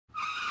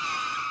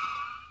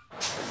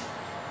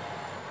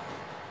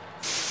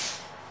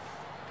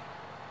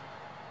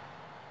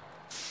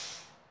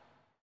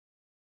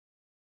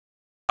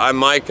I'm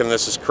Mike, and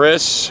this is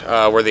Chris.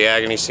 We're the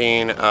Agony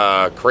Scene.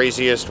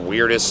 Craziest,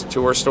 weirdest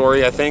tour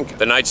story, I think.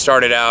 The night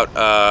started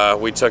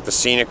out, we took the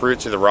scenic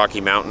route through the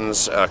Rocky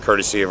Mountains,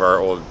 courtesy of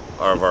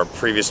our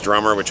previous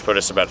drummer, which put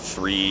us about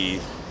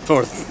 3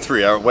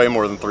 hours, way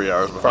more than 3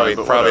 hours behind.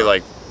 Probably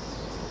like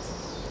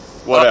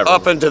whatever.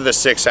 Up into the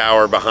 6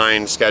 hour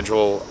behind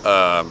schedule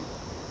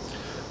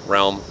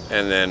realm.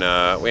 And then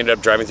we ended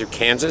up driving through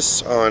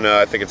Kansas on,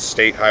 I think it's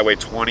State Highway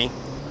 20.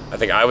 I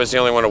think I was the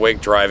only one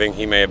awake driving.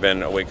 He may have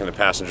been awake in the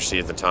passenger seat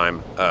at the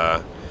time.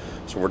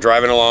 So we're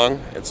driving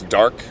along. It's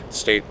dark.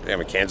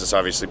 Kansas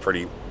obviously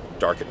pretty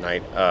dark at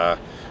night. And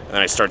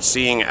then I start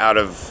seeing out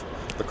of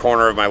the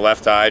corner of my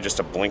left eye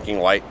just a blinking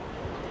light,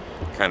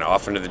 kind of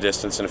off into the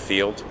distance in a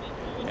field.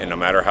 And no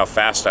matter how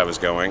fast I was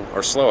going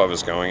or slow I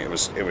was going, it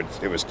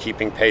was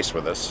keeping pace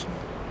with us.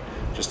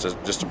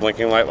 Just a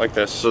blinking light like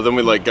this. So then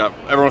we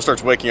everyone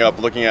starts waking up,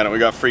 looking at it. We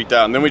got freaked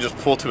out, and then we just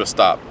pulled to a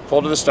stop.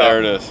 Pulled to the stop. There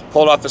it is.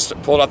 Pulled off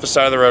the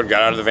side of the road,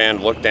 got out of the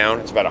van, looked down.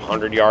 It's about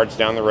 100 yards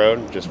down the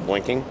road, just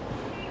blinking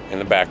in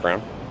the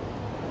background.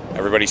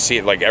 Everybody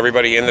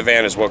in the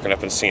van has woken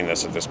up and seen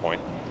this at this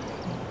point.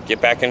 Get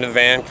back into the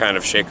van, kind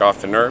of shake off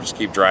the nerves,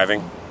 keep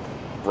driving,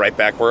 right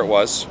back where it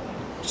was.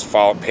 Just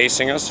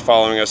pacing us,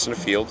 following us in the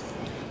field.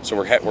 So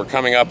we're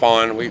coming up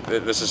on,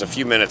 this is a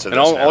few minutes of this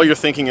and now. all you're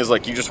thinking is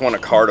like you just want a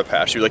car to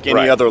pass you, like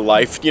any other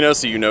life, you know,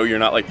 so you know you're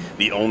not like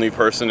the only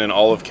person in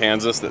all of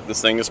Kansas that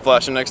this thing is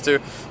flashing next to.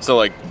 So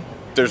like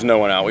there's no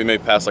one out. We may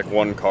pass like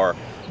one car.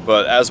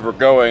 But as we're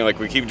going, like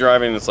we keep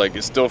driving, it's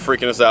still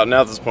freaking us out.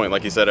 Now at this point,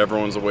 like you said,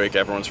 everyone's awake,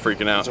 everyone's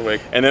freaking out.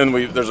 Awake. And then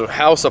there's a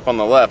house up on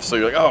the left, so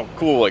you're like, oh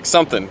cool, like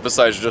something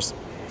besides just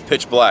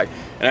pitch black.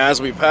 And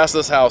as we pass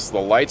this house, the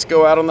lights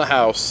go out on the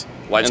house.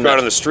 Lights go out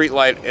on the street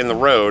light in the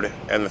road,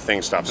 and the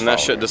thing stops. And that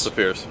shit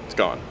disappears. It's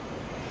gone.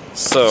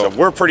 So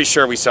we're pretty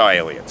sure we saw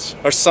aliens.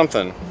 Or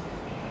something.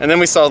 And then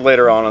we saw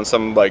later on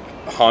some like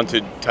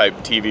haunted type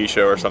TV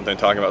show or something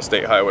talking about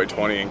State Highway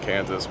 20 in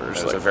Kansas.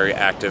 It's a very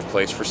active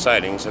place for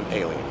sightings of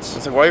aliens.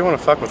 It's like, why do you want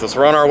to fuck with us?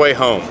 We're on our way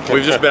home.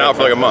 We've just been out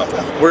for like a month.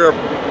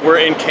 We're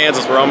in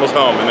Kansas. We're almost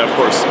home. And then of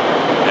course,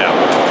 yeah,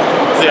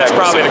 that's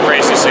probably the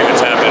craziest thing that's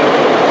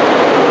happened.